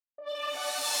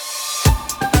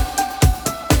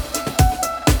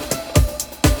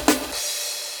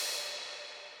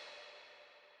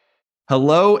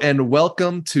Hello and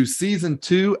welcome to season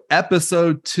 2,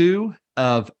 episode 2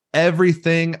 of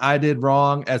Everything I Did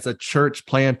Wrong as a Church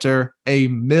Planter, a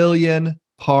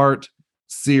million-part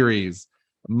series.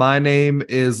 My name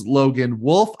is Logan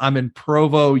Wolf. I'm in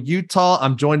Provo, Utah.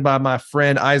 I'm joined by my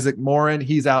friend Isaac Morin.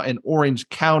 He's out in Orange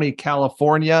County,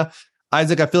 California.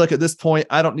 Isaac, I feel like at this point,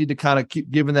 I don't need to kind of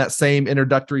keep giving that same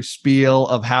introductory spiel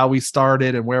of how we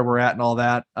started and where we're at and all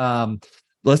that.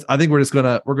 I think we're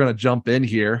gonna jump in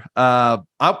here.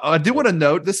 I do want to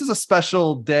note this is a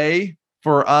special day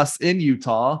for us in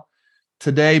Utah.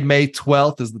 Today, May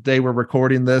 12th, is the day we're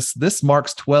recording this. This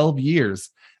marks 12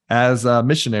 years as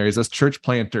missionaries, as church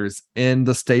planters in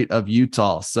the state of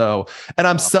Utah. So, and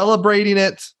I'm celebrating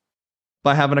it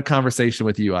by having a conversation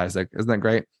with you, Isaac. Isn't that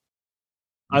great?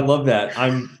 I love that.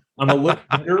 I'm a little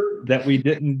bitter that we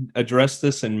didn't address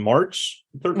this in March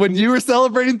 13th. When you were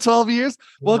celebrating 12 years.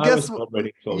 Well, guess what?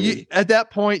 Years. At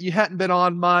that point, you hadn't been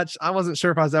on much. I wasn't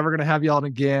sure if I was ever going to have you on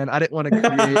again. I didn't want to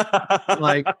create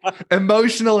like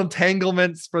emotional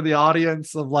entanglements for the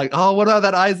audience of like, oh, what about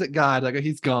that Isaac guy? Like,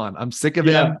 he's gone. I'm sick of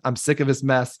him. I'm sick of his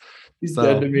mess. He's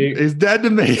dead to me. He's dead to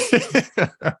me.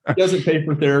 He doesn't pay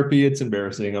for therapy. It's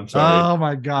embarrassing. I'm sorry. Oh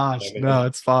my gosh. No,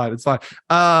 it's fine. It's fine.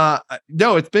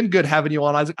 No, it's been good having you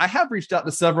on, Isaac. I have reached out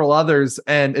to several others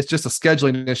and it's just a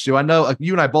scheduling issue. I know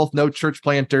you and I both know church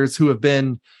planters who have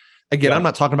been, again, I'm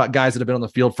not talking about guys that have been on the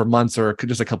field for months or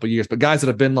just a couple of years, but guys that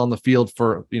have been on the field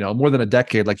for, more than a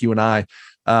decade, like you and I.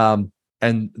 I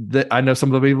know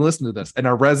some of them even listen to this and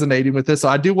are resonating with this. So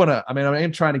I do want to, I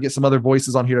am trying to get some other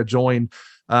voices on here to join.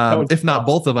 If not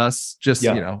both of us, just,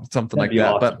 something like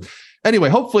that. Awesome. But anyway,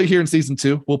 hopefully here in season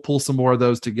 2, we'll pull some more of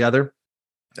those together.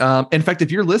 In fact,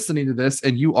 if you're listening to this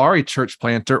and you are a church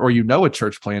planter or a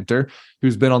church planter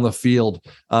who's been on the field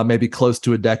maybe close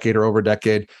to a decade or over a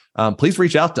decade, please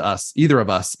reach out to us, either of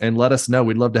us, and let us know.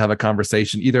 We'd love to have a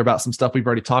conversation either about some stuff we've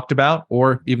already talked about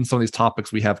or even some of these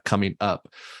topics we have coming up.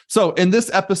 So in this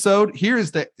episode, here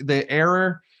is the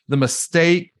error, the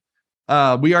mistake.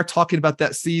 We are talking about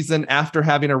that season after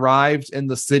having arrived in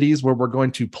the cities where we're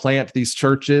going to plant these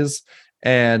churches.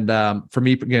 And for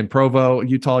me, again, Provo,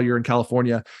 Utah, you're in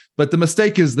California. But the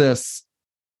mistake is this: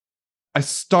 I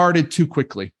started too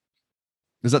quickly.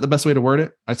 Is that the best way to word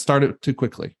it? I started too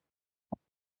quickly.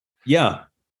 Yeah.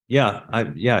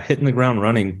 Hitting the ground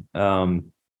running.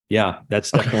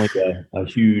 That's definitely a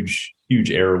huge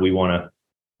error we want to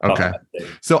talk about today.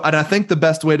 So, and I think the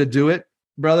best way to do it,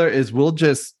 brother, is we'll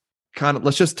just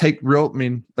let's just take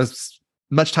as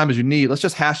much time as you need. Let's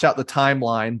just hash out the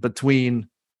timeline between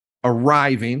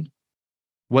arriving,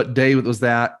 what day was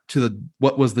that,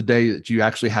 what was the day that you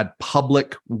actually had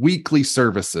public weekly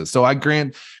services. So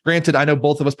granted, I know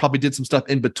both of us probably did some stuff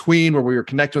in between where we were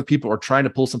connecting with people or trying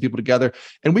to pull some people together.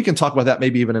 And we can talk about that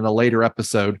maybe even in a later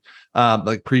episode,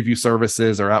 like preview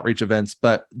services or outreach events.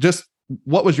 But just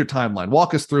what was your timeline?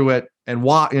 Walk us through it and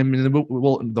why,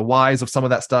 the whys of some of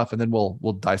that stuff, and then we'll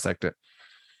dissect it.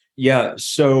 Yeah.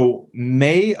 So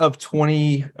May of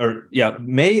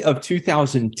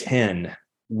 2010,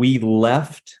 we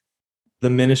left the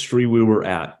ministry we were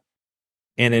at.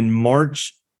 And in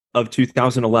March of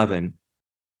 2011,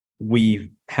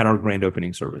 we had our grand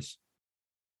opening service.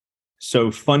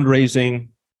 So fundraising,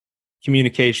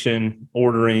 communication,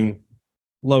 ordering,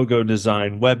 logo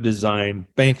design, web design,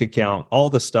 bank account, all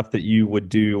the stuff that you would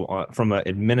do from an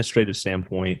administrative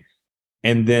standpoint,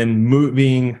 and then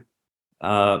moving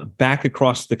back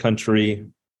across the country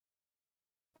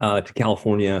to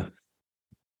California,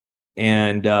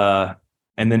 and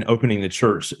then opening the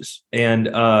churches. And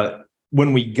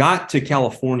when we got to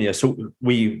California, so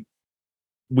we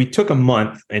took a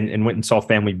month and went and saw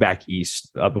family back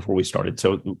east before we started.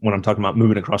 So when I'm talking about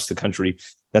moving across the country,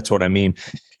 that's what I mean.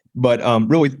 But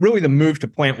really, the move to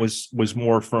plant was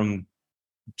more from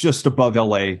just above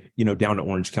LA, down to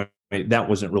Orange County. That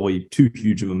wasn't really too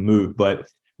huge of a move, but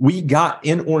we got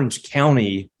in Orange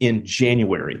County in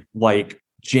January, like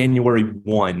January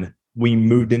 1, we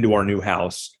moved into our new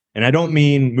house. And I don't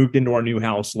mean moved into our new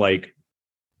house like,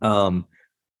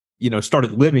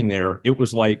 started living there. It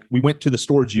was like we went to the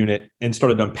storage unit and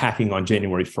started unpacking on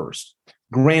January 1st.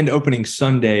 Grand opening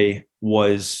Sunday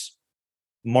was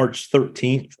March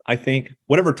 13th, I think.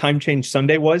 Whatever time change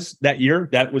Sunday was that year,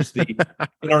 that was in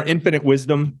our infinite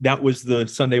wisdom, that was the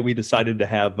Sunday we decided to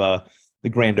have the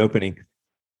grand opening.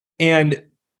 And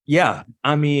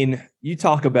you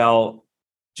talk about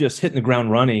just hitting the ground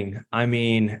running.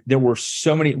 There were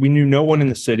so many, we knew no one in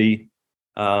the city.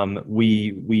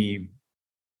 We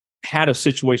had a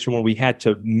situation where we had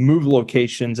to move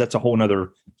locations. That's a whole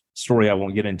nother story I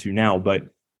won't get into now, but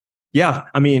we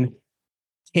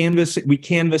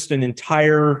canvassed an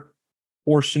entire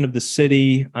portion of the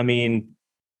city. I mean,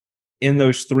 in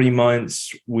those 3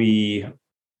 months,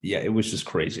 it was just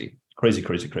crazy.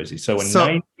 So in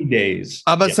 90 days,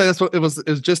 I'm about to say that's what it was. It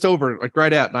was just over, like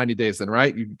right at 90 days then,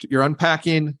 right? You're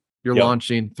unpacking, you're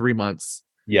launching 3 months.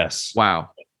 Yes. Wow.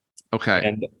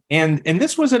 Okay. And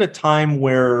this was at a time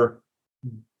where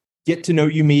get to know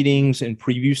you meetings and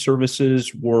preview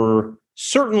services were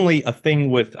certainly a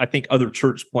thing with, I think, other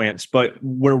church plants, but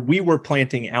where we were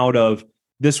planting out of,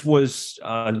 this was,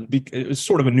 it was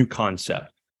sort of a new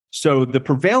concept. So the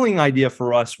prevailing idea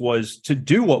for us was to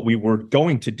do what we were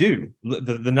going to do.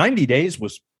 The 90 days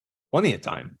was plenty of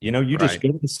time. You just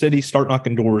go to the city, start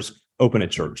knocking doors, open a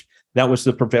church. That was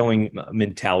the prevailing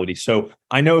mentality. So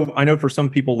I know for some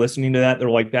people listening to that, they're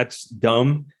like, that's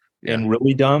dumb and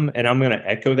really dumb. And I'm going to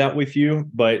echo that with you,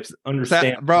 but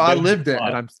understand. Bro, I lived it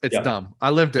and it's dumb.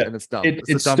 I lived it and it's dumb.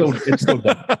 It's still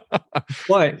dumb.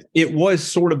 But it was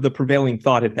sort of the prevailing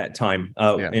thought at that time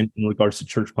in regards to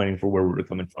church planning for where we were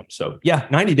coming from. So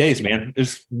 90 days, man,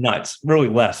 it's nuts. Really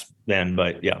less than,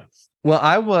 but yeah.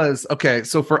 Well,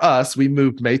 so for us, we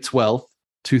moved May 12th,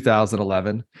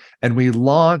 2011, and we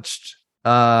launched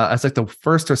as like the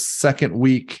first or second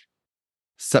week,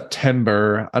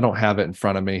 September. I don't have it in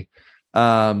front of me.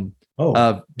 Of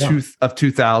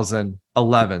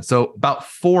 2011. So about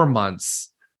 4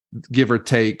 months, give or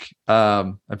take.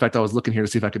 In fact, I was looking here to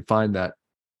see if I could find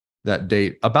that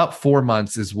date. About 4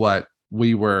 months is what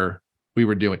we were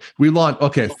doing. We launched.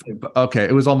 Okay.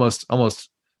 It was almost.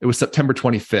 It was September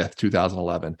 25th,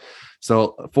 2011.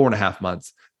 So 4.5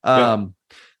 months.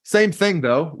 Same thing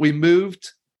though. We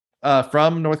moved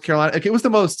from North Carolina. It was the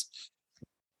most.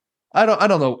 I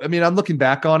don't know. I mean, I'm looking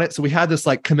back on it. So we had this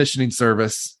like commissioning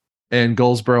service in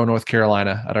Goldsboro, North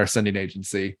Carolina at our sending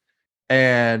agency.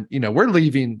 And, we're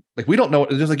leaving, like, we don't know,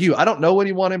 just like you, I don't know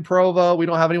anyone in Provo. We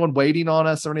don't have anyone waiting on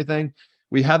us or anything.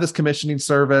 We have this commissioning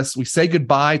service. We say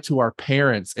goodbye to our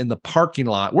parents in the parking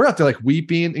lot. We're out there like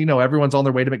weeping, everyone's on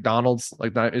their way to McDonald's.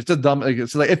 Like, it's just dumb.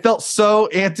 It's like, it felt so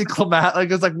anticlimactic. Like,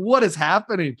 it's like, what is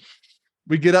happening?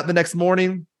 We get up the next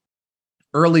morning,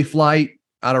 early flight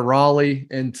out of Raleigh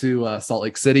into Salt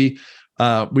Lake City.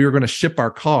 We were going to ship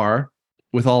our car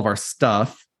with all of our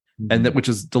stuff, and which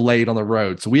is delayed on the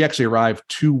road. So we actually arrived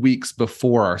 2 weeks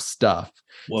before our stuff.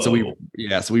 Whoa. So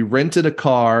we rented a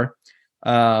car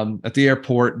at the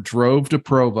airport, drove to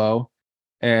Provo,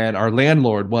 and our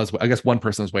landlord was, I guess one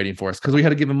person was waiting for us because we had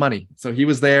to give him money. So he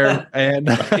was there and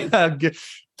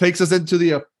takes us into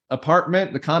the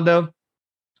apartment, the condo,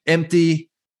 empty.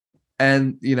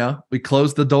 And, we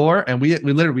closed the door and we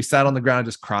literally sat on the ground and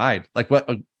just cried. Like, what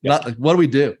do we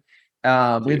do? We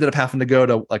ended up having to go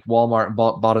to like Walmart and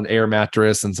bought an air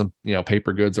mattress and some,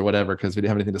 paper goods or whatever, because we didn't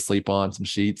have anything to sleep on, some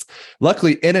sheets.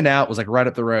 Luckily, In-N-Out was like right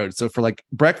up the road. So for like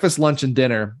breakfast, lunch, and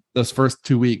dinner, those first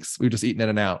 2 weeks, we were just eating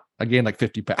In-N-Out. I gained like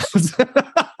 50 pounds.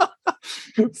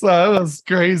 So it was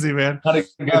crazy, man. Not a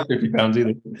good 50 pounds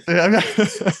either.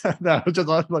 No, just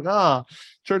like,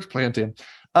 church planting.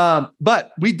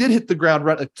 But we did hit the ground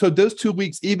running. So those 2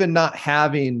 weeks, even not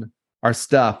having our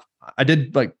stuff, I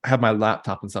did like have my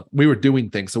laptop and stuff. We were doing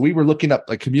things. So we were looking up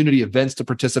like community events to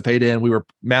participate in. We were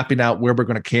mapping out where we're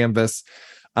going to canvas.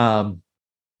 And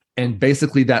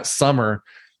basically that summer,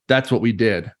 that's what we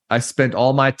did. I spent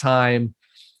all my time,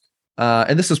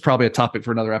 and this is probably a topic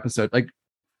for another episode, like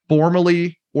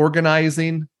formally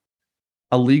organizing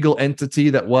a legal entity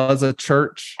that was a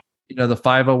church, the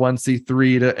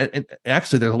 501c3 and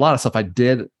actually there's a lot of stuff I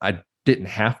didn't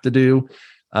have to do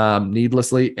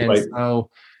needlessly. And so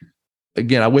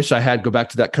again, I wish I had go back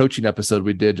to that coaching episode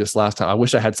we did just last time. I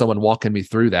wish I had someone walking me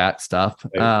through that stuff.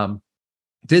 Right.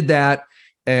 Did that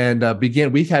and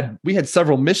we had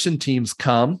several mission teams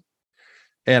come,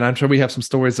 and I'm sure we have some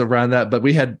stories around that, but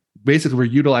we're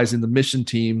utilizing the mission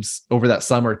teams over that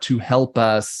summer to help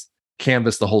us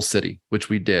canvas the whole city, which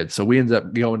we did. So we ended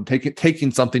up going,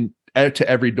 taking something to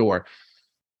every door.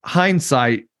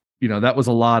 Hindsight, that was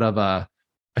a lot of, I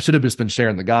should have just been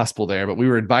sharing the gospel there, but we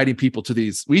were inviting people to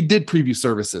these. We did preview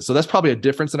services. So that's probably a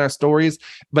difference in our stories,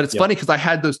 but it's funny because I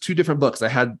had those two different books. I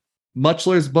had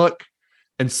Muchler's book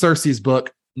and Cersei's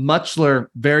book. Muchler,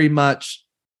 very much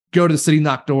go to the city,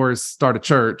 knock doors, start a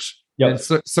church. Yep. And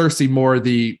Cersei more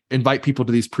the invite people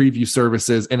to these preview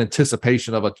services in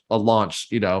anticipation of a launch,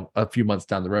 a few months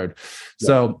down the road. Yep.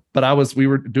 So, but we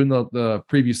were doing the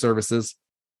preview services.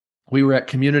 We were at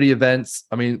community events.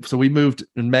 So we moved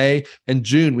in May and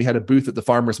June. We had a booth at the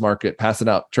farmers market, passing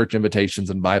out church invitations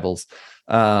and Bibles.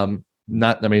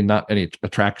 Not any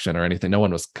attraction or anything. We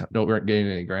weren't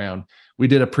gaining any ground. We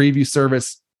did a preview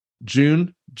service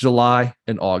June, July,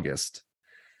 and August.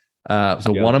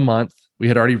 One a month. We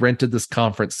had already rented this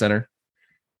conference center.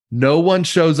 No one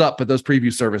shows up at those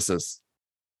preview services,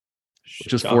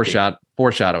 which is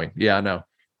foreshadowing. Yeah, I know.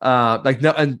 Like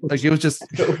no, and like it was just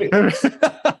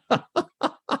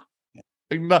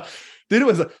no, dude, it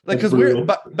was like because we're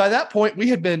by that point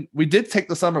we did take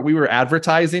the summer, we were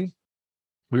advertising,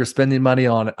 we were spending money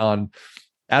on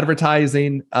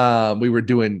advertising, we were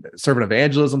doing servant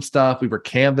evangelism stuff, we were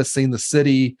canvassing the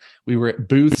city, we were at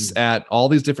booths at all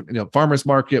these different, farmers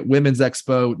market, women's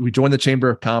expo, we joined the Chamber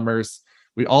of Commerce,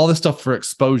 all this stuff for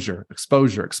exposure.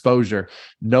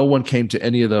 No one came to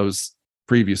any of those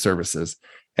preview services,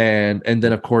 and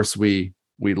then of course we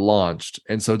launched.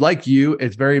 And so like you,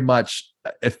 it's very much,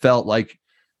 it felt like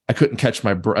I couldn't catch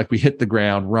my breath. Like we hit the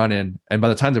ground running. And by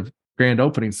the time the grand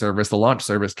opening service, the launch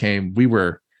service came, we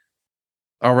were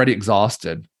already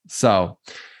exhausted. So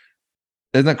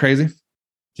isn't that crazy?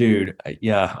 Dude,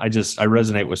 yeah, I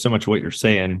resonate with so much of what you're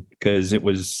saying, because it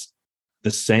was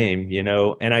the same,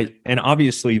 and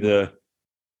obviously the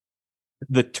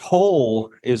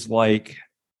toll is like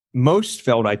most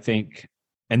felt, I think.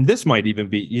 And this might even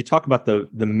be, you talk about the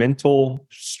mental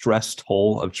stress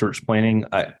toll of church planning.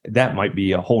 That might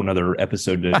be a whole nother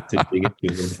episode to dig into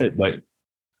a little bit.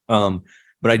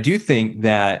 But I do think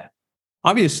that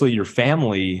obviously your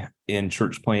family in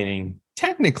church planning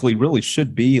technically really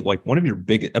should be like one of your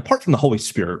biggest, apart from the Holy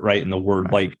Spirit, right? And the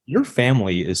word, like your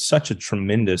family is such a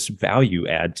tremendous value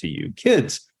add to you.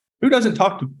 Kids, who doesn't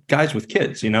talk to guys with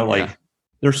kids,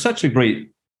 they're such a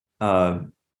great,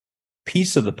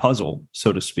 piece of the puzzle,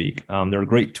 so to speak. They're a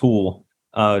great tool,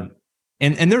 and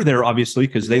they're there obviously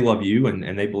because they love you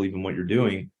and they believe in what you're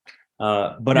doing.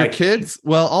 But your kids,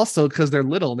 well, also because they're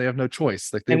little and they have no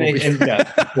choice. Like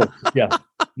yeah.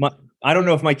 I don't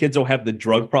know if my kids will have the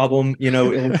drug problem,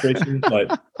 illustration,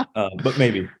 but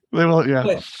maybe they will. Yeah,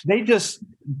 but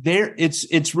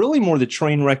it's really more the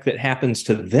train wreck that happens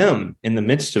to them in the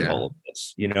midst of all of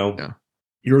this.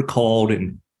 You're called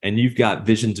and you've got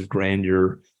visions of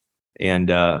grandeur. And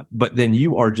but then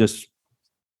you are just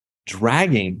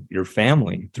dragging your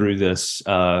family through this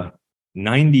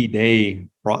 90-day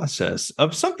process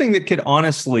of something that could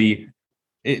honestly,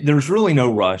 there's really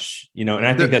no rush, and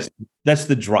I think that's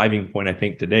the driving point, I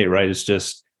think, today, right? It's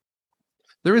just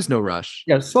there is no rush.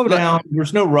 Yeah, slow down.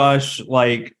 There's no rush.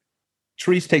 Like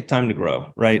trees take time to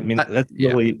grow, right? I mean, that's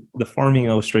really the farming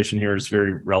illustration here is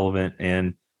very relevant,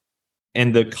 and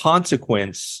the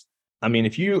consequence. I mean,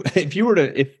 if you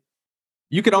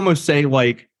you could almost say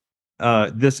like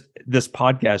this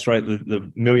podcast, right?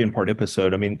 The million-part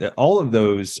episode. I mean,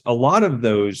 a lot of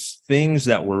those things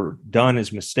that were done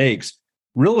as mistakes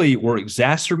really were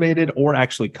exacerbated or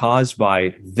actually caused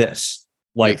by this,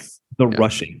 like the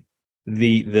rushing,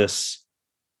 this.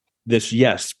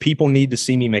 Yes, people need to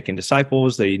see me making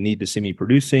disciples. They need to see me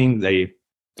producing. They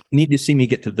need to see me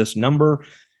get to this number,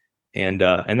 and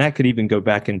that could even go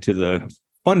back into the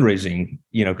fundraising,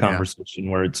 conversation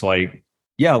where it's like,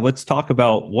 yeah, let's talk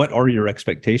about what are your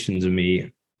expectations of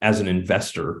me as an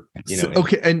investor.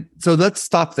 Okay, and so let's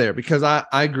stop there because I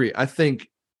agree. I think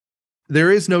there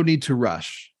is no need to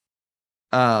rush.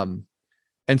 And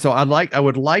so I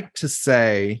would like to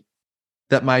say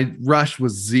that my rush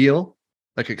was zeal,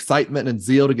 like excitement and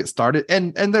zeal to get started.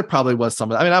 And there probably was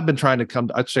some of that. I mean, I've been trying to come,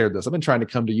 I shared this. I've been trying to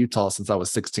come to Utah since I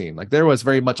was 16. Like there was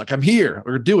very much like, I'm here,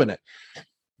 we're doing it.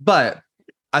 But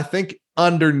I think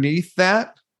underneath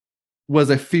that was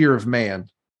a fear of man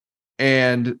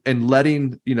and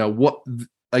letting, what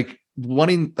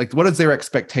is their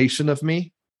expectation of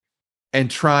me and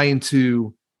trying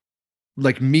to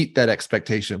like meet that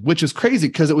expectation, which is crazy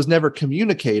because it was never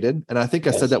communicated. And I think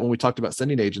I said that when we talked about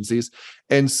sending agencies.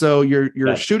 And so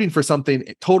you're shooting for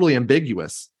something totally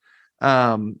ambiguous.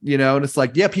 And it's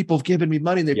like, yeah, people have given me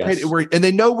money and they paid it, and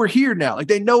they know we're here now. Like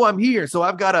they know I'm here. So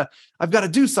I've got to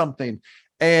do something.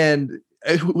 And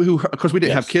who of course we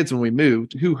didn't have kids when we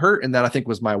moved. Who hurt in that I think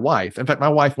was my wife. In fact, my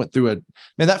wife went through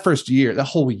that first year, that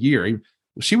whole year,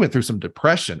 she went through some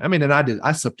depression. I mean, and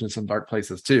I slipped in some dark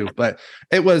places too, but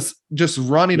it was just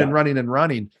running and running and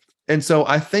running. And so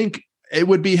I think it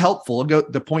would be helpful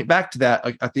to point back to that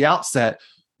at the outset.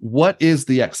 What is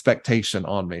the expectation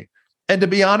on me? And to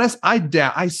be honest,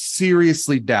 I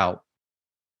seriously doubt,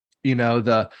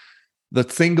 the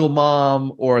single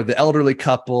mom or the elderly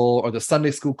couple or the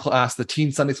Sunday school class, the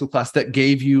teen Sunday school class that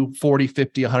gave you $40,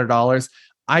 $50, $100.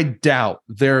 I doubt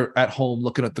they're at home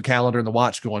looking at the calendar and the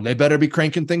watch going, they better be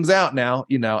cranking things out now.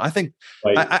 I think,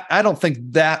 I don't think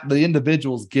that the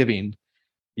individuals giving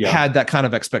had that kind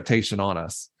of expectation on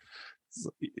us.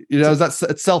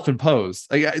 It's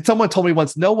self-imposed. Like, someone told me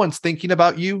once, no one's thinking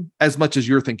about you as much as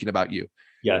you're thinking about you.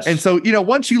 Yes. And so,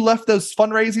 once you left those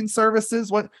fundraising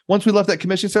services, once we left that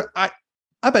commission,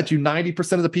 I bet you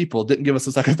 90% of the people didn't give us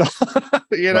a second thought,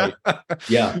 Right.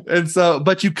 Yeah. And so,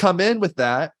 but you come in with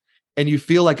that and you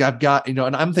feel like I've got, and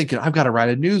I'm thinking I've got to write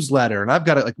a newsletter and I've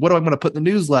got to like, what do I want to put in the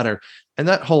newsletter? And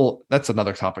that's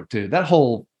another topic too. That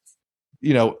whole,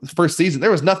 first season,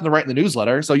 there was nothing to write in the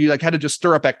newsletter. So you like had to just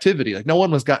stir up activity. Like no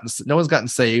one's gotten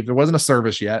saved. There wasn't a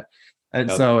service yet. And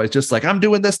so it's just like, I'm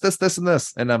doing this, and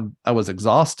this, and I was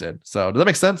exhausted. So does that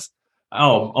make sense?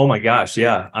 Oh my gosh.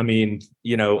 Yeah. I mean,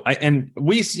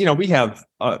 we have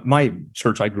my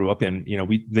church I grew up in,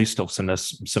 they still send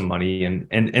us some money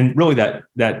and really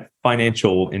that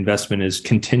financial investment is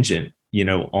contingent,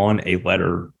 on a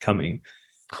letter coming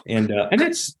and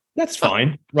that's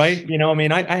fine. Right. I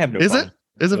mean, I have no problem.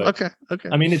 Is it? Okay.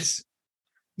 I mean, it's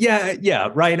yeah.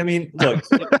 Right. I mean, look,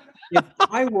 if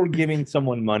I were giving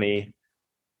someone money,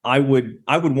 I would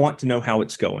want to know how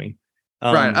it's going.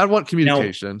 Right. I want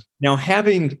communication. Now,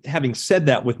 having said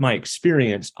that, with my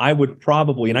experience, I would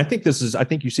probably, and I think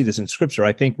you see this in scripture.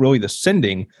 I think really the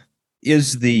sending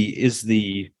is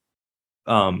the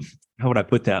how would I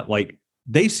put that? Like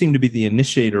they seem to be the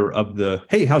initiator of the,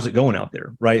 hey, how's it going out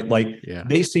there? Right. Like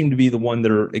they seem to be the one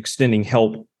that are extending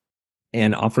help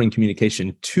and offering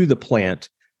communication to the plant.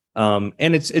 And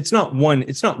it's not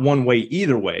one way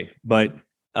either way, but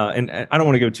and I don't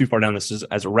want to go too far down this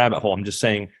as a rabbit hole. I'm just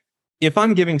saying, if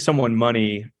I'm giving someone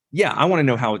money, I want to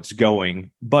know how it's going.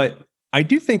 But I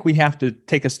do think we have to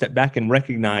take a step back and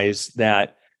recognize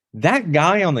that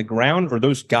guy on the ground or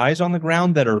those guys on the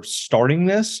ground that are starting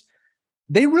this,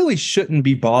 they really shouldn't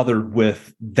be bothered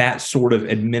with that sort of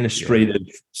administrative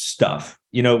stuff.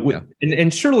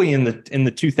 And surely in the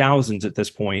 2000s at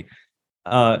this point,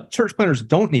 church planners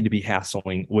don't need to be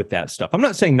hassling with that stuff. I'm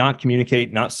not saying not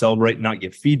communicate, not celebrate, not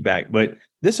give feedback, but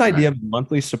this idea of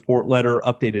monthly support letter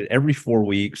updated every 4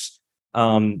 weeks,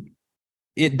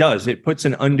 it puts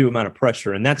an undue amount of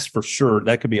pressure. And that's for sure.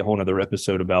 That could be a whole nother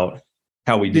episode about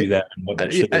how we do that and what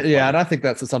that should look like. And I think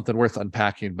that's something worth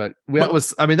unpacking. But that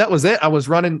was it. I was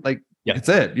running it's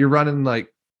it. You're running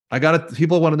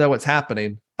people want to know what's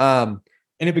happening. And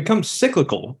it becomes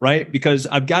cyclical, right? Because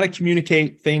I've got to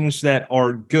communicate things that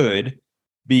are good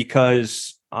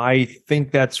because I think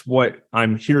that's what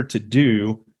I'm here to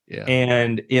do. Yeah.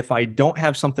 And if I don't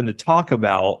have something to talk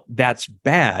about, that's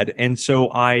bad. And so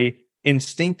I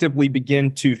instinctively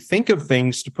begin to think of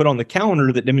things to put on the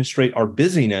calendar that demonstrate our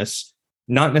busyness,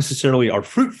 not necessarily our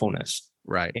fruitfulness.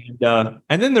 Right. And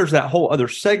then there's that whole other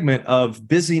segment of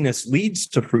busyness leads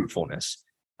to fruitfulness,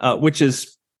 which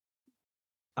is,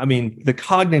 I mean, the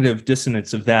cognitive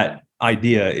dissonance of that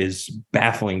idea is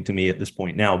baffling to me at this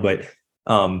point now. But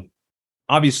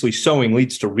obviously, sowing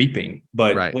leads to reaping.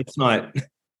 But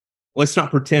let's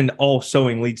not pretend all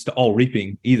sowing leads to all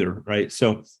reaping either, right?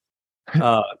 So,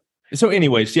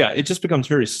 anyways, it just becomes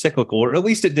very cyclical, or at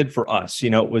least it did for us.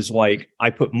 It was like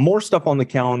I put more stuff on the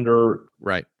calendar,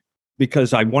 right,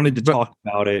 because I wanted to talk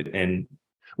about it. And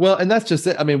that's just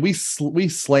it. I mean, we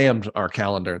slammed our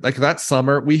calendar. Like that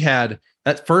summer, we had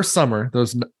that first summer,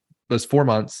 those 4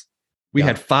 months, we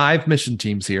had 5 mission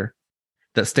teams here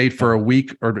that stayed for a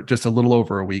week or just a little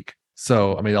over a week.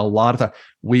 So, I mean, a lot of time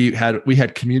we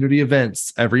had community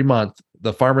events every month,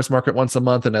 the farmers market once a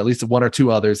month, and at least 1 or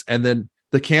 2 others, and then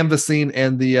the canvassing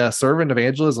and the servant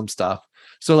evangelism stuff.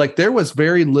 So, like, there was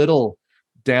very little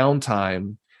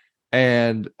downtime.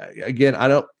 And again,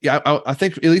 I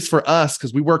think at least for us,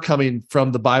 because we were coming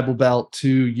from the Bible Belt to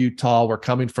Utah, we're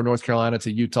coming from North Carolina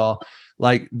to Utah.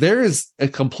 Like, there is a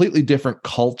completely different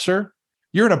culture.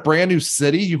 You're in a brand new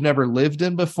city you've never lived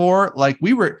in before. Like,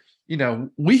 we were.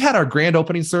 We had our grand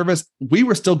opening service. We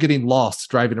were still getting lost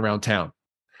driving around town.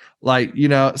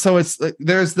 So it's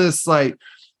there's this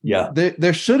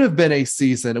there should have been a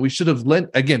season. We should have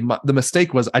the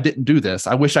mistake was I didn't do this.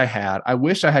 I wish I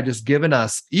had just given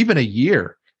us even a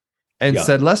year and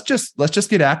said, let's just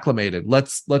get acclimated.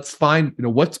 Let's find,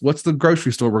 what's the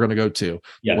grocery store we're going to go to?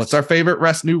 Yes. What's our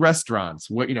favorite new restaurants?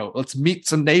 Let's meet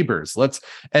some neighbors.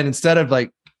 And instead of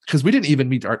because we didn't even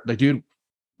meet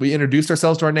we introduced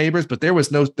ourselves to our neighbors, but there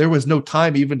was no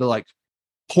time even to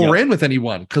pour in with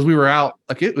anyone because we were out.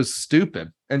 It was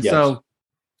stupid. And so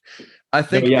I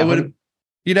think it would,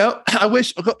 I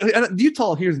wish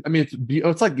Utah here. I mean,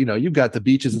 it's like, you've got the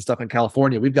beaches and stuff in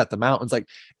California. We've got the mountains.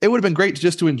 It would have been great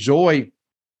just to enjoy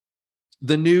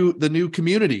the new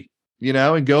community,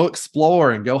 and go explore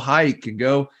and go hike and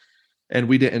go. And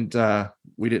we didn't do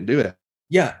it.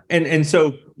 Yeah. And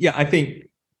so, I think,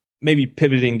 maybe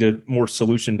pivoting to more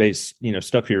solution-based,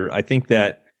 stuff here. I think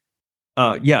that,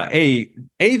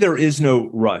 there is no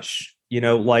rush.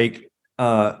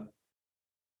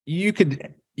 You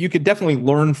could definitely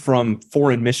learn from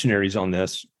foreign missionaries on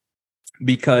this,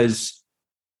 because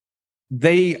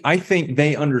I think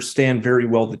they understand very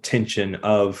well the tension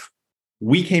of,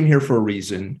 we came here for a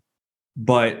reason,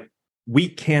 but we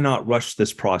cannot rush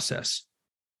this process.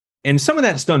 And some of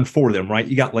that's done for them, right?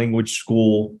 You got language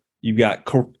school, you've got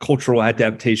cultural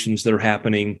adaptations that are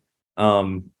happening.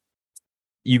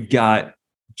 You've got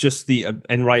just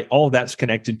and right, all that's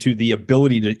connected to the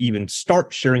ability to even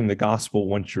start sharing the gospel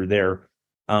once you're there.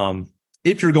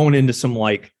 If you're going into some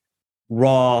like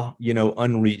raw,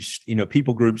 unreached,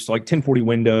 people groups like 1040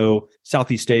 Window,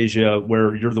 Southeast Asia,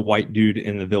 where you're the white dude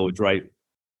in the village, right?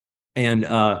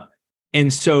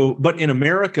 And so, but in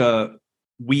America,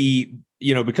 we,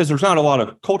 because there's not a lot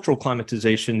of cultural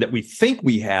climatization that we think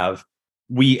we have,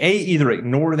 we either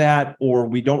ignore that, or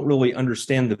we don't really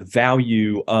understand the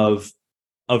value of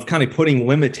kind of putting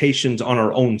limitations on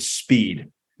our own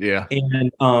speed. Yeah.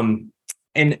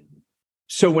 And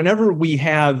so whenever we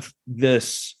have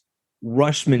this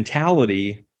rush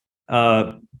mentality,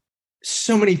 so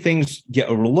many things get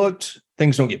overlooked,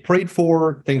 things don't get prayed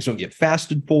for, things don't get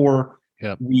fasted for.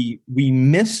 Yep. We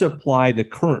misapply the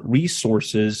current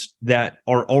resources that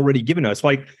are already given us.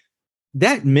 Like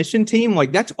that mission team,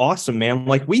 like that's awesome, man.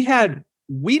 Like we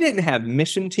didn't have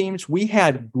mission teams. We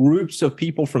had groups of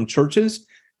people from churches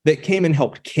that came and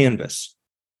helped canvas.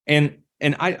 And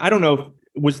I don't know,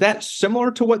 was that similar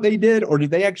to what they did, or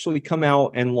did they actually come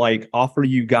out and like offer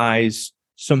you guys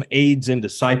some aids in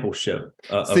discipleship?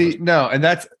 No, and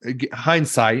that's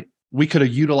hindsight. We could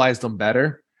have utilized them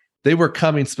better. They were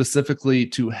coming specifically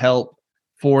to help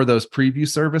for those preview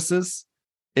services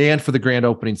and for the grand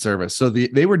opening service. So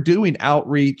they were doing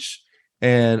outreach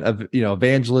and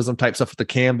evangelism type stuff with the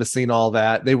canvassing, all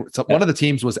that. One of the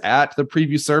teams was at the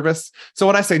preview service. So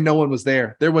when I say no one was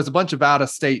there was a bunch of out of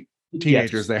state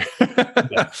teenagers there.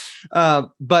 Yes.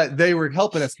 But they were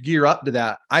helping us gear up to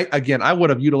that. I would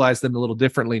have utilized them a little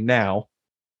differently now.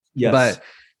 Yes.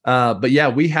 But yeah,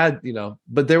 we had,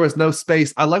 but there was no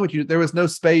space. There was no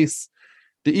space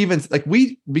to even like,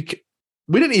 we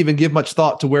didn't even give much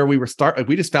thought to where we were starting. Like,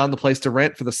 we just found the place to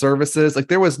rent for the services. Like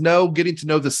there was no getting to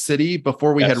know the city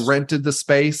before we had rented the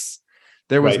space.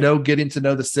 There was no getting to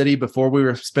know the city before we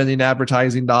were spending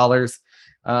advertising dollars,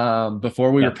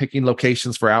 before we were picking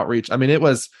locations for outreach. I mean,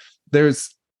 it's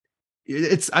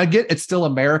still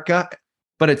America,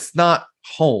 but it's not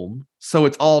home. So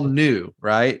it's all new,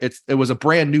 right? It was a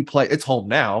brand new place. It's home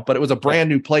now, but it was a brand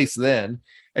new place then.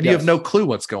 And you have no clue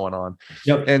what's going on.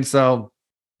 Yep. And so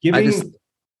giving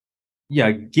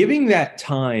that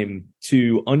time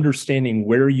to understanding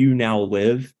where you now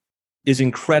live is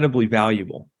incredibly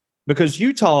valuable, because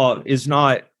Utah is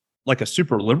not like a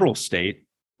super liberal state,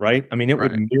 right? I mean, it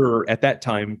would mirror at that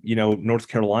time, North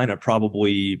Carolina,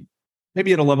 probably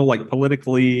maybe at a level like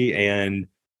politically, and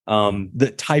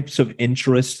the types of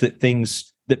interests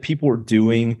that people are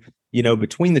doing,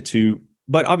 between the two.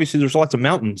 But obviously there's lots of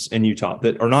mountains in Utah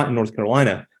that are not in North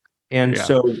Carolina. And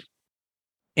so,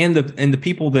 and the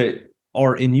people that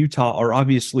are in Utah are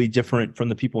obviously different from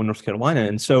the people in North Carolina.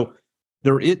 And so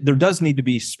there does need to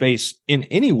be space in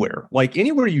anywhere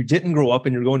you didn't grow up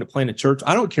and you're going to plant a church.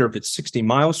 I don't care if it's 60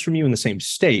 miles from you in the same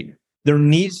state. There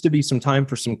needs to be some time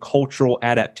for some cultural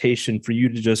adaptation for you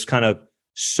to just kind of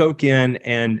soak in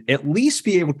and at least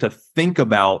be able to think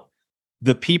about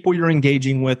the people you're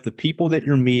engaging with, the people that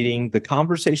you're meeting, the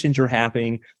conversations you're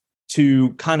having,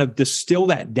 to kind of distill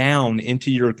that down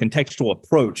into your contextual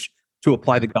approach to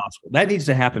apply the gospel. That needs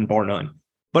to happen, bar none.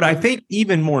 But I think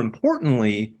even more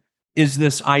importantly is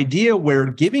this idea where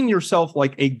giving yourself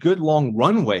like a good long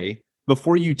runway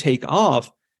before you take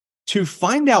off to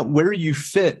find out where you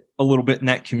fit a little bit in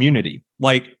that community.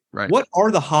 Like, what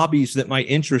are the hobbies that might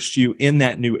interest you in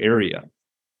that new area?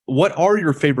 What are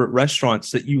your favorite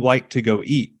restaurants that you like to go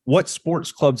eat? What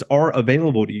sports clubs are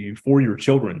available to you for your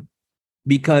children?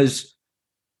 Because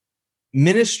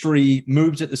ministry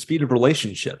moves at the speed of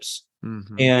relationships.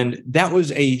 Mm-hmm. And that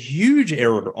was a huge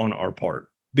error on our part,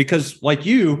 because like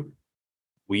you,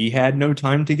 we had no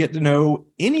time to get to know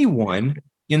anyone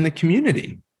in the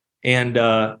community. And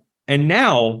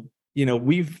now,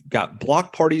 we've got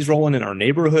block parties rolling in our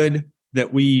neighborhood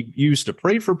that we use to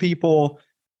pray for people.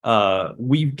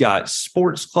 We've got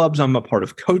sports clubs. I'm a part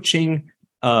of coaching,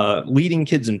 leading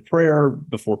kids in prayer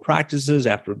before practices,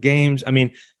 after games. I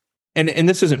mean, and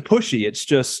this isn't pushy. It's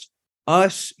just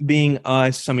us being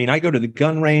us. I mean, I go to the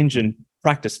gun range and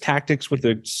practice tactics with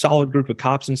a solid group of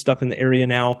cops and stuff in the area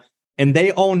now, and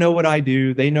they all know what I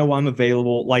do. They know I'm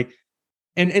available. Like,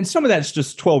 and some of that's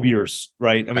just 12 years,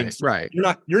 right? I mean, you're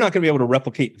not going to be able to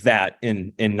replicate that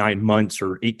in 9 months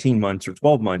or 18 months or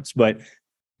 12 months, but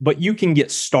you can get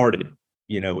started,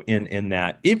 in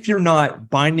that, if you're not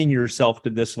binding yourself to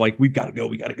this, like, we've got to go,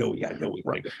 we got to go.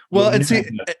 Well, and see,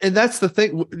 and that's the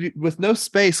thing with no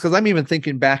space, because I'm even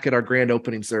thinking back at our grand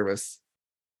opening service,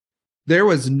 there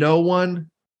was no one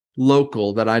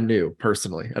local that I knew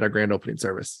personally at our grand opening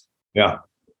service. Yeah.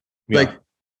 Like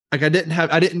I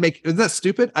didn't make, isn't that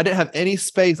stupid? I didn't have any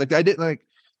space. Like I didn't like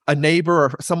a neighbor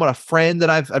or someone, a friend that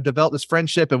I've developed this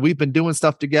friendship and we've been doing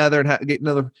stuff together and get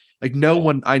another, like no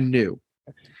one I knew.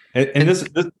 And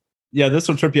this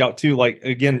will trip you out too. Like,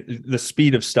 again, the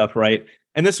speed of stuff, right?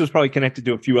 And this was probably connected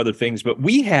to a few other things, but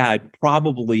we had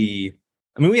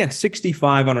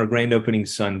 65 on our grand opening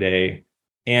Sunday.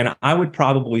 And I would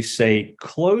probably say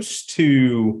close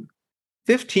to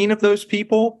 15 of those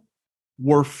people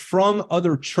were from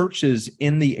other churches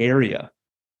in the area.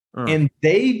 And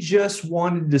they just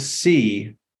wanted to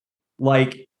see,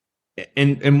 like,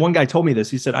 and one guy told me this.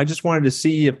 He said, I just wanted to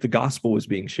see if the gospel was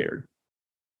being shared.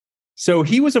 So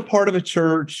he was a part of a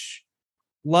church,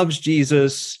 loves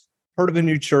Jesus, heard of a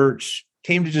new church,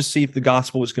 came to just see if the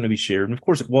gospel was going to be shared. And of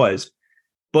course it was.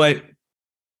 But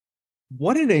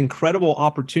what an incredible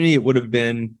opportunity it would have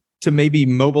been to maybe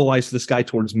mobilize this guy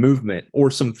towards movement, or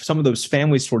some of those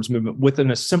families towards movement with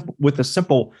a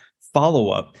simple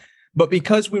follow-up. But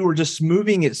because we were just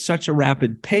moving at such a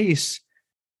rapid pace,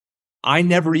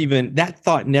 that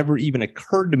thought never even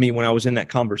occurred to me when I was in that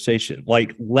conversation,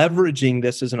 like leveraging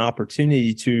this as an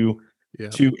opportunity to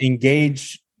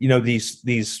engage,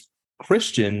 these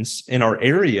Christians in our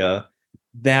area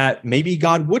that maybe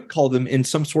God would call them in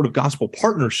some sort of gospel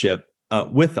partnership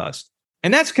with us.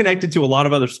 And that's connected to a lot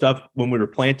of other stuff when we were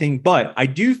planting. But I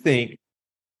do think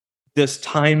this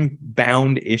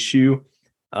time-bound issue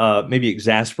maybe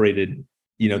exasperated,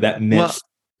 that myth.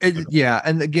 Well,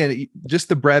 and again, just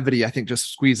the brevity, I think,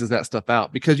 just squeezes that stuff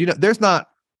out, because there's not,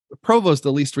 Provo's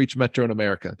the least reached metro in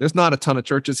America. There's not a ton of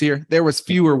churches here. There was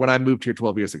fewer when I moved here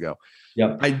 12 years ago.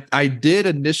 Yeah, I did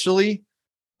initially,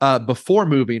 before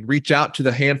moving, reach out to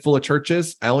the handful of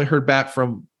churches. I only heard back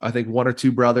from, I think, one or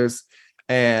two brothers,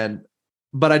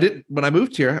 but I didn't. When I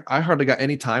moved here, I hardly got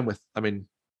any time with. I mean,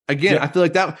 again, I feel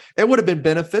like that it would have been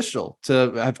beneficial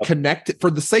to have connected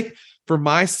for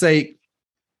my sake.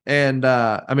 And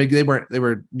I mean, they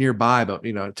were nearby, but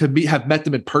have met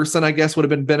them in person, I guess would have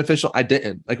been beneficial. I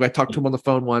didn't. Like, I talked to them on the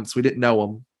phone once. We didn't know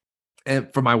them,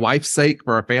 and for my wife's sake,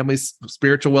 for our family's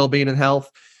spiritual well-being and health.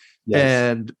 Yes.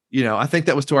 And I think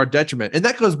that was to our detriment. And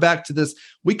that goes back to this.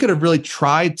 We could have really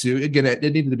tried to. Again, it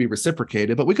needed to be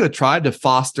reciprocated, but we could have tried to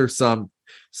foster some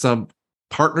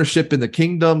partnership in the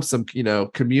kingdom, some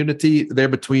community there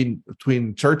between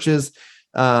churches.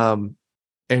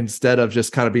 Instead of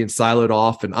just kind of being siloed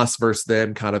off and us versus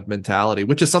them kind of mentality,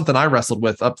 which is something I wrestled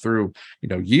with up through,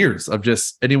 years of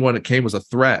just anyone that came was a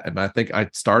threat. And I think I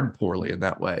started poorly in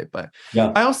that way. But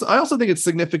I also think it's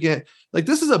significant. Like,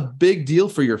 this is a big deal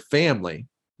for your family.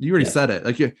 You already said it.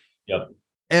 Like,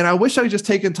 and I wish I had just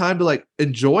taken time to like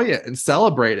enjoy it and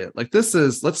celebrate it. Like,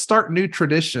 let's start new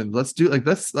tradition. Let's do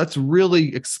let's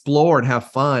really explore and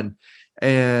have fun.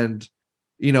 And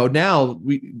now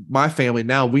my family,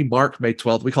 we mark May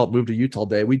 12th. We call it Move to Utah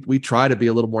Day. We try to be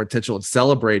a little more intentional in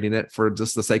celebrating it for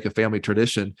just the sake of family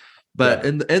tradition. But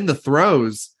in the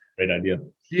throes, great idea.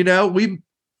 It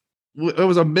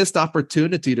was a missed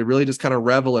opportunity to really just kind of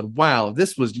revel in, wow,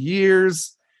 this was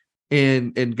years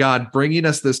in God bringing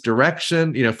us this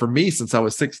direction. For me, since I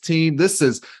was 16, this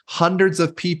is hundreds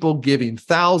of people giving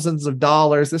thousands of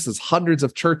dollars. This is hundreds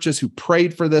of churches who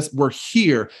prayed for this. We're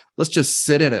here. Let's just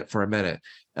sit in it for a minute.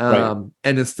 And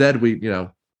instead we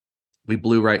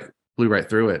blew right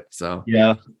through it. So,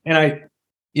 And I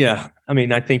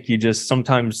think you just,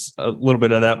 sometimes a little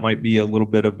bit of that might be a little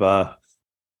bit of I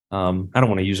don't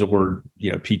want to use the word,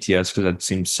 PTS, because that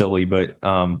seems silly, but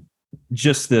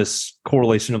just this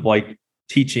correlation of like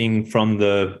teaching from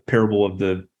the parable of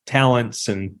the talents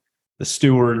and the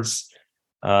stewards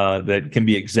that can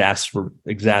be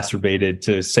exacerbated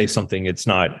to say something it's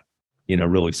not,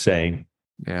 really saying,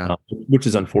 which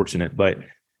is unfortunate. But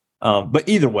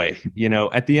either way,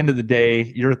 at the end of the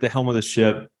day, you're at the helm of the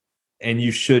ship, and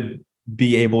you should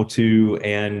be able to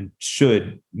and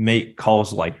should make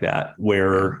calls like that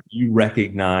where you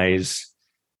recognize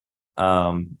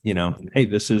hey,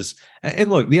 this is,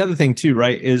 and look, the other thing too,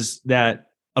 right, is that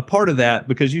a part of that,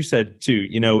 because you said too,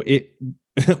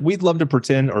 we'd love to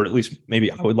pretend, or at least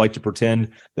maybe I would like to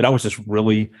pretend that I was just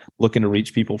really looking to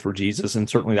reach people for Jesus. And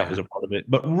certainly that was a part of it,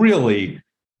 but really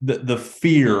the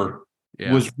fear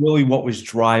was really what was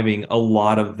driving a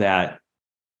lot of that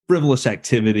frivolous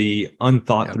activity,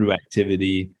 unthought through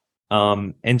activity.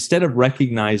 Instead of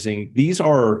recognizing these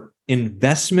are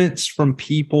investments from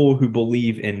people who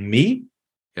believe in me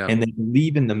Yeah. and they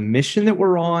believe in the mission that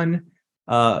we're on.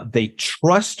 They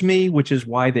trust me, which is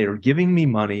why they are giving me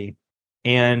money.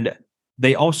 And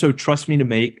they also trust me to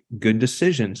make good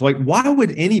decisions. Like, why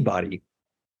would anybody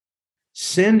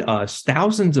send us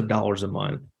thousands of dollars a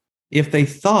month if they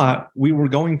thought we were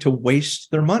going to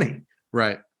waste their money?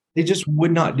 Right. They just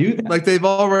would not do that. Like they've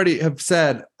already have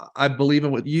said, I believe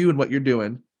in what you and what you're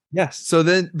doing. Yes. So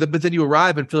but then you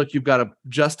arrive and feel like you've got to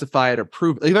justify it or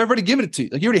prove it. Like, I've already given it to you.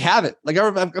 Like, you already have it. Like,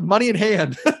 I've got money in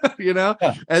hand, Yeah.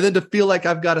 And then to feel like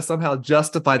I've got to somehow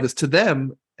justify this to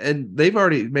them, and they've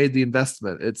already made the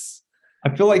investment. I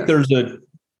feel like there's a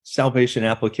salvation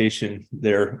application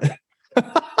there.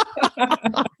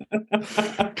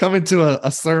 Coming to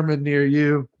a sermon near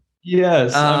you.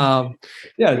 Yes.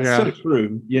 It's so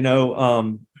true.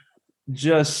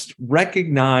 Just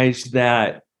recognize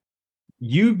that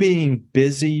you being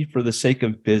busy for the sake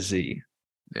of busy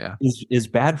is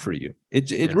bad for you.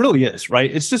 It really is,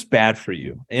 right? It's just bad for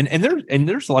you. And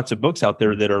there's lots of books out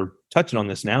there that are touching on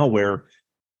this now, where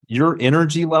your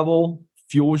energy level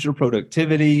fuels your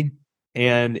productivity.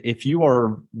 And if you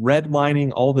are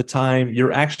redlining all the time,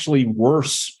 you're actually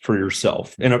worse for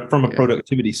yourself from a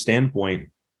productivity standpoint.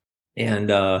 And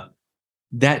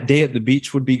that day at the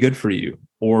beach would be good for you,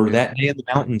 or that day in the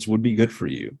mountains would be good for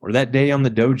you, or that day on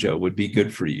the dojo would be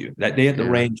good for you. That day at the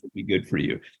range would be good for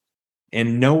you.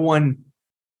 And no one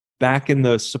back in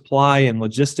the supply and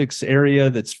logistics area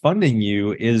that's funding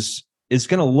you is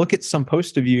going to look at some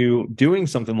post of you doing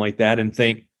something like that and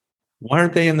think, why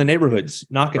aren't they in the neighborhoods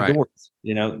knocking doors?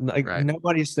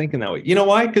 Nobody's thinking that way. You know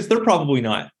why? Because they're probably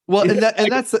not. Well,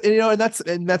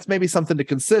 that's maybe something to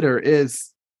consider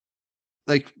is,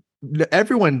 like,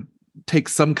 everyone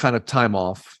takes some kind of time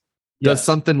off, does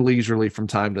something leisurely from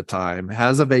time to time,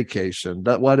 has a vacation,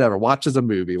 whatever, watches a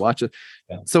movie,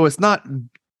 So it's not,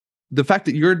 the fact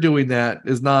that you're doing that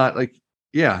is not like,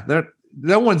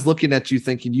 no one's looking at you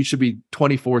thinking you should be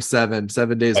 24/7,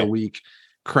 7 days a week,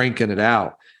 cranking it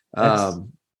out.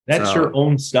 That's your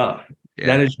own stuff.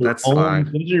 That is those are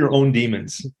your own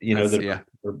demons, that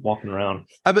are walking around.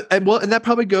 And that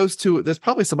probably goes to, there's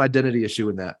probably some identity issue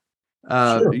in that.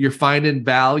 You're finding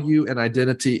value and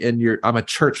identity in I'm a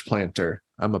church planter,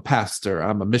 I'm a pastor,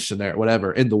 I'm a missionary,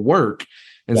 whatever, in the work,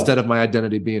 instead of my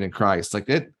identity being in Christ. Like,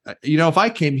 if I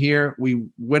came here, we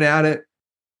went at it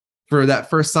for that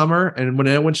first summer, and when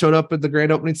anyone showed up at the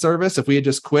grand opening service, if we had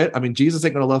just quit, Jesus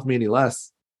ain't going to love me any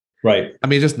less. Right.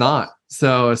 Just not.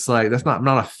 So it's like, I'm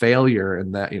not a failure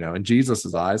in that, in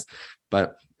Jesus's eyes.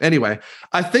 But anyway,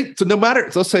 I think, so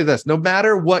let's say this, no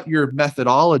matter what your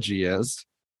methodology is,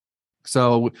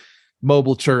 so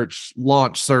mobile church,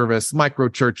 launch service, micro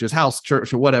churches, house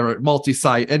church, or whatever,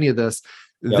 multi-site, any of this,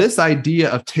 this idea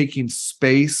of taking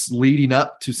space leading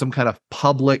up to some kind of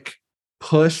public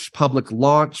push, public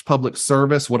launch, public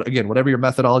service, whatever your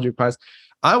methodology requires,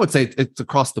 I would say it's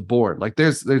across the board. Like,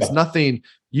 there's nothing,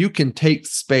 you can take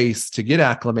space to get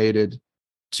acclimated,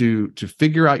 to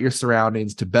figure out your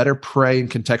surroundings, to better pray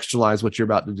and contextualize what you're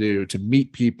about to do, to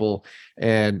meet people.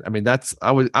 And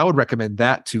I would recommend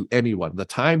that to anyone. The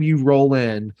time you roll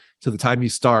in to the time you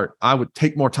start, I would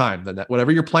take more time than that.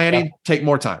 Whatever you're planning, take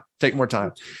more time. Go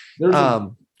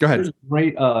ahead. There's a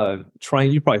great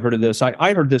triangle. You probably heard of this.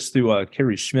 I heard this through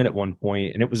Carrie Schmidt at one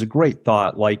point, and it was a great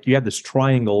thought. Like, you have this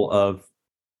triangle of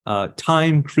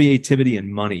time, creativity,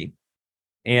 and money.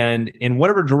 And in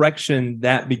whatever direction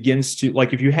that begins to,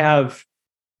 like, if you have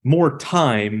more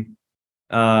time,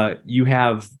 you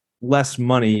have less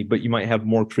money, but you might have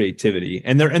more creativity.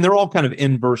 And they're all kind of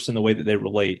inverse in the way that they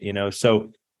relate,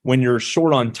 So when you're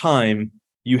short on time,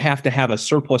 you have to have a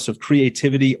surplus of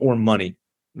creativity or money.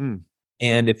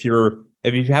 And if you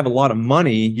have a lot of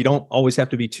money, you don't always have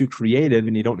to be too creative,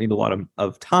 and you don't need a lot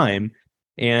of time.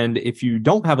 And if you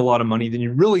don't have a lot of money, then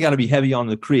you really got to be heavy on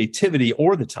the creativity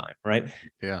or the time, right?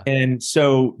 Yeah. And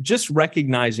so just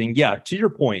recognizing, to your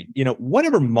point,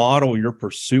 whatever model you're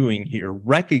pursuing here,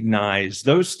 recognize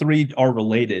those three are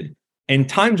related, and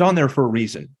time's on there for a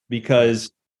reason,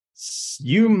 because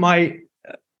you might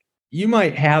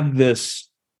have this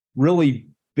really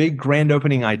big grand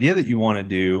opening idea that you want to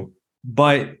do,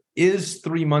 but is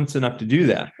 3 months enough to do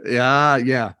that?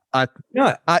 Yeah.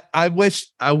 I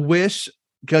wish,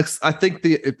 because I think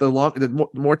the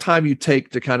more time you take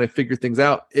to kind of figure things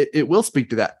out, it will speak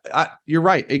to that. You're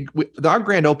right. Our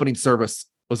grand opening service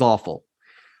was awful.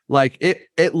 Like,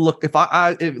 it looked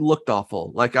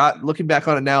awful. Like, looking back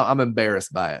on it now, I'm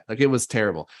embarrassed by it. Like, it was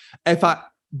terrible.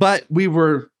 But we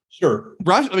were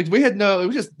rushed.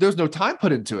 There's no time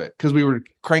put into it because we were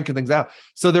cranking things out.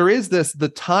 So there is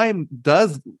the time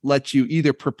does let you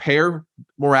either prepare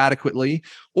more adequately,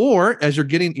 or as you're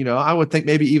getting, I would think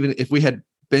maybe even if we had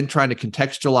been trying to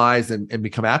contextualize and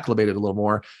become acclimated a little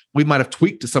more, we might have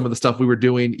tweaked to some of the stuff we were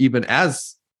doing, even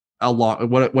as what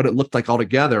it looked like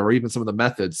altogether, or even some of the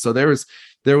methods. So there would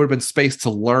have been space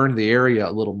to learn the area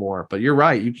a little more. But you're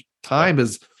right. Time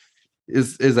is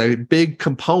a big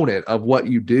component of what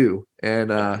you do, and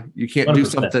you can't 100%. Do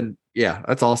something. Yeah,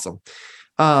 that's awesome.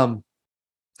 I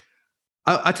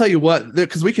tell you what,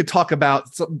 because we could talk about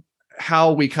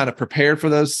how we kind of prepared for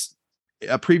those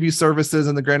preview services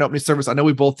and the grand opening service. I know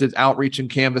we both did outreach and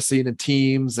canvassing and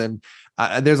teams, and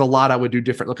there's a lot I would do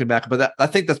different looking back, but I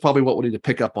think that's probably what we need to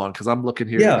pick up on, because I'm looking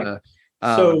here. Yeah.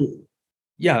 I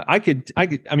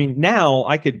mean, now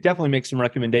I could definitely make some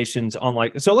recommendations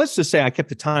on so let's just say I kept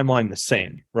the timeline the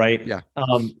same, right? Yeah.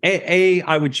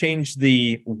 I would change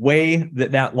the way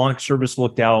that launch service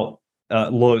looked,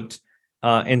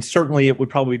 and certainly it would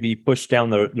probably be pushed down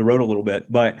the road a little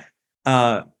bit, but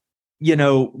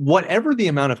whatever the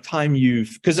amount of time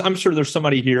because I'm sure there's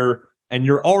somebody here and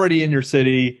you're already in your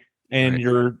city, and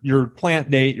right. your plant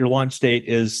date, your launch date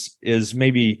is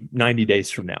maybe 90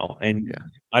 days from now. And yeah.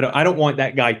 I don't want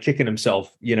that guy kicking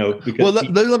himself, because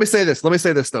let me say this. Let me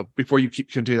say this though, before you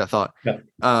continue that thought. Yeah.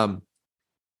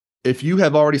 If you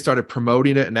have already started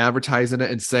promoting it and advertising it,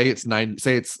 and say it's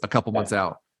a couple months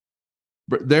out,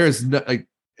 there is no, it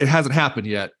hasn't happened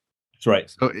yet. That's right.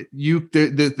 So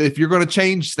if you're going to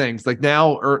change things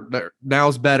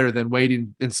now's better than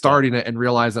waiting and starting it and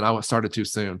realizing I started too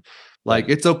soon.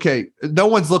 It's okay. No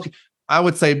one's looking. I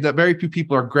would say that very few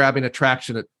people are grabbing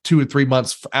attraction at 2 or 3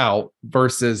 months out,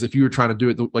 versus if you were trying to do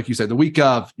it, like you said, the week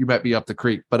of, you might be up the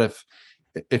creek. But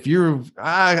if you're,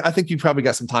 I think you've probably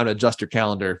got some time to adjust your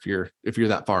calendar if you're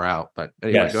that far out. But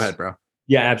anyway, yes. Go ahead, bro.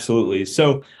 Yeah, absolutely.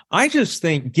 So I just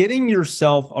think getting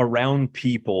yourself around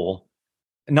people,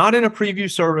 not in a preview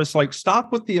service,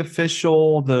 stop with the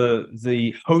official,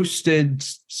 the hosted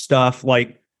stuff,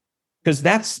 because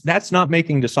that's not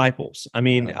making disciples. I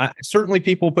mean, certainly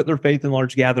people put their faith in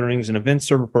large gatherings and events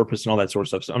serve a purpose and all that sort of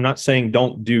stuff. So I'm not saying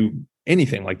don't do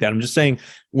anything like that. I'm just saying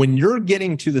when you're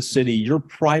getting to the city, your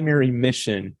primary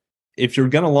mission, if you're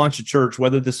going to launch a church,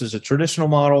 whether this is a traditional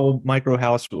model, micro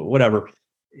house, whatever,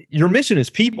 your mission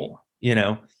is people,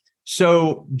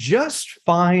 So just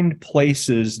find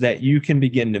places that you can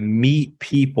begin to meet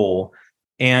people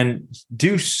and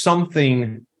do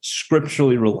something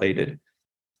scripturally related.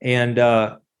 And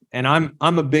I'm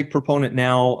a big proponent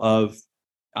now of,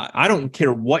 I don't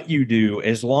care what you do,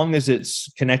 as long as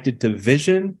it's connected to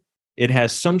vision, it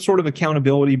has some sort of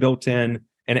accountability built in,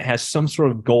 and it has some sort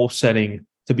of goal setting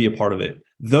to be a part of it.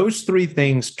 Those three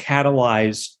things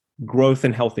catalyze growth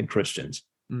and health in Christians,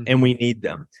 and we need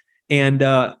them. And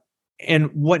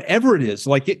whatever it is,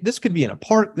 this could be in a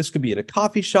park, this could be at a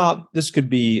coffee shop, this could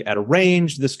be at a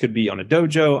range, this could be on a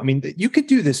dojo. I mean, you could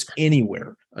do this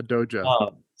anywhere. A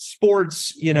dojo.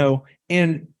 Sports,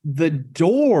 and the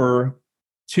door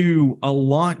to a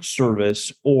launch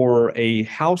service or a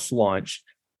house launch,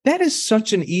 that is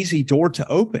such an easy door to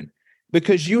open,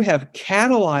 because you have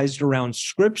catalyzed around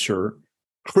scripture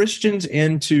Christians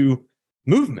into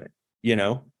movement,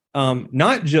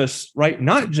 not just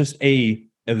a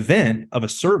event of a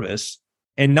service,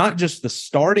 and not just the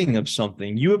starting of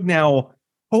something. You have now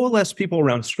coalesced people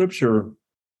around scripture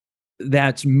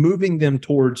that's moving them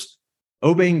towards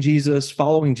obeying Jesus,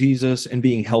 following Jesus, and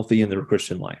being healthy in their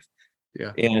Christian life.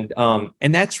 Yeah.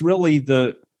 And that's really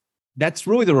the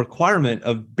requirement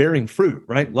of bearing fruit,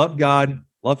 right? Love God,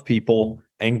 love people,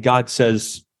 and God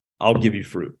says, I'll give you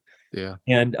fruit. Yeah.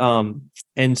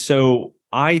 And so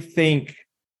I think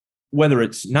whether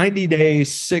it's 90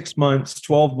 days, 6 months,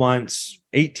 12 months,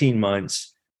 18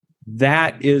 months,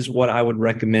 that is what I would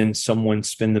recommend someone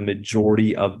spend the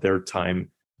majority of their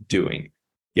time doing.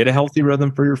 Get a healthy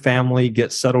rhythm for your family,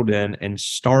 get settled in, and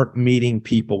start meeting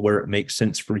people where it makes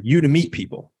sense for you to meet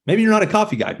people. Maybe you're not a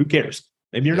coffee guy. Who cares?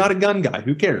 Maybe you're not a gun guy.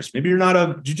 Who cares? Maybe you're not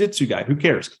a jiu-jitsu guy. Who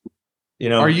cares?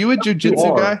 Are you a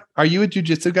jiu-jitsu guy? Are you a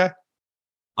jiu-jitsu guy?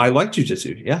 I like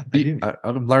jiu-jitsu. Yeah, I do.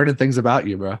 I'm learning things about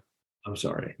you, bro. I'm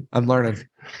sorry. I'm learning.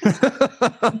 Yeah,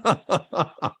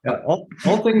 all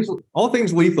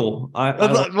things lethal.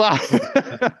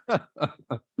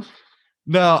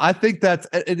 No, I think that's,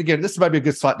 and again, this might be a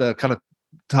good spot to kind of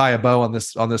tie a bow on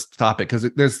this topic, because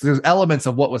there's elements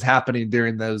of what was happening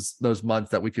during those months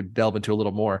that we could delve into a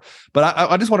little more. But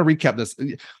I just want to recap this.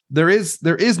 There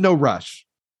is no rush.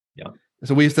 Yeah.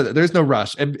 So we said that there's no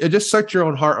rush, and just search your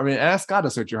own heart. I mean, ask God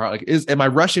to search your heart. Am I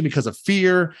rushing because of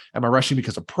fear? Am I rushing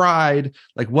because of pride?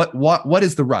 What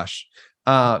is the rush?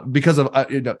 Because of,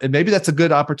 and maybe that's a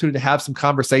good opportunity to have some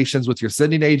conversations with your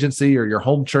sending agency or your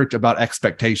home church about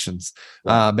expectations.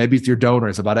 Maybe it's your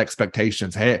donors about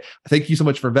expectations. Hey, thank you so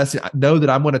much for investing. I know that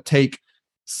I'm going to take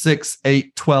 6,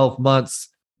 8, 12 months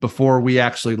before we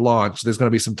actually launch, there's going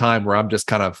to be some time where I'm just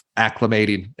kind of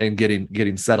acclimating and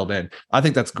getting settled in. I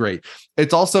think that's great.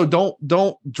 It's also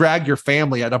don't drag your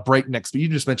family at a breakneck speed. You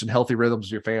just mentioned healthy rhythms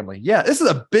with your family. Yeah, this is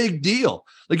a big deal.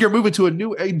 Like you're moving to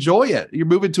enjoy it. You're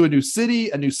moving to a new city,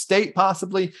 a new state,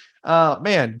 possibly.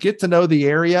 Man, get to know the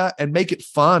area and make it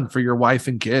fun for your wife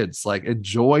and kids. Like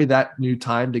enjoy that new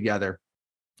time together.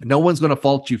 No one's going to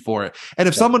fault you for it. And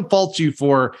if someone faults you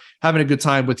for having a good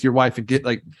time with your wife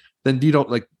and then you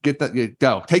don't get that.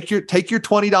 Go take your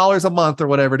 $20 a month or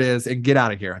whatever it is and get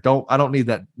out of here. I don't need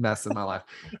that mess in my life.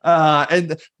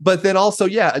 But then also,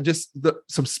 just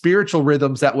some spiritual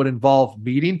rhythms that would involve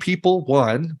meeting people.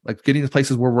 One, like getting to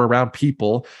places where we're around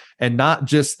people, and not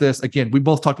just this. Again, we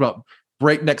both talked about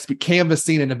breakneck speed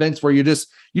canvassing and events where you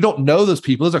don't know those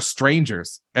people. Those are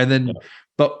strangers, and then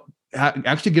but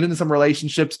actually get into some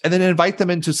relationships and then invite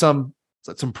them into some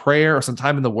prayer or some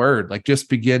time in the Word. Like just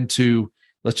begin to.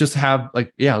 Let's just have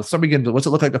let's begin to, what's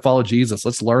it look like to follow Jesus?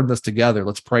 Let's learn this together.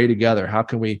 Let's pray together. How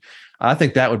can we, I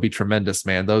think that would be tremendous,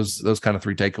 man. Those kind of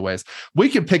 3 takeaways. We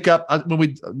can pick up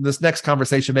when this next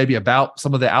conversation, maybe about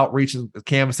some of the outreach and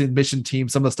canvassing mission team,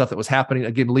 some of the stuff that was happening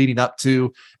again, leading up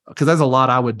to, because there's a lot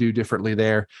I would do differently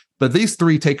there. But these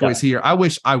 3 takeaways here, I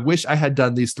wish I had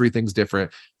done these 3 things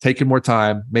different, taken more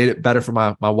time, made it better for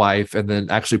my wife, and then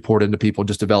actually poured into people,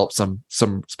 just developed some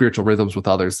spiritual rhythms with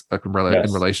others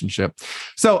in relationship.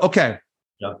 So, okay.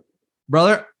 Yeah.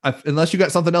 Brother, unless you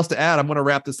got something else to add, I'm going to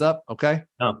wrap this up. Okay.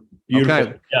 No, beautiful.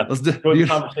 Okay. Yeah. Let's do the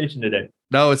conversation today.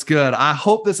 No, it's good. I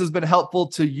hope this has been helpful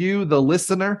to you, the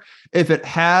listener. If it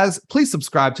has, please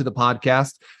subscribe to the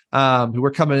podcast.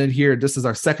 We're coming in here. This is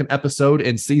our 2nd episode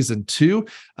in season 2.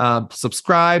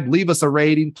 Subscribe, leave us a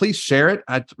rating. Please share it.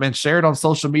 Share it on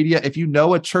social media. If you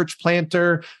know a church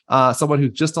planter, someone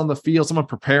who's just on the field, someone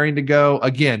preparing to go,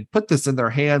 again, put this in their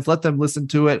hands. Let them listen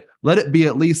to it. Let it be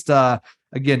at least,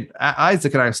 again,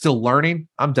 Isaac and I are still learning.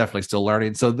 I'm definitely still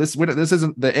learning. So this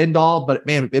isn't the end all, but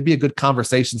man, it'd be a good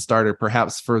conversation starter,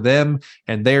 perhaps for them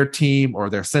and their team or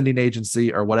their sending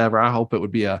agency or whatever. I hope it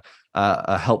would be a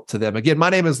help to them. Again, my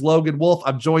name is Logan Wolf.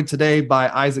 I'm joined today by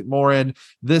Isaac Morin.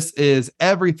 This is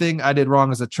Everything I Did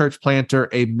Wrong as a Church Planter,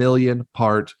 a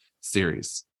 1,000,000-part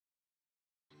series.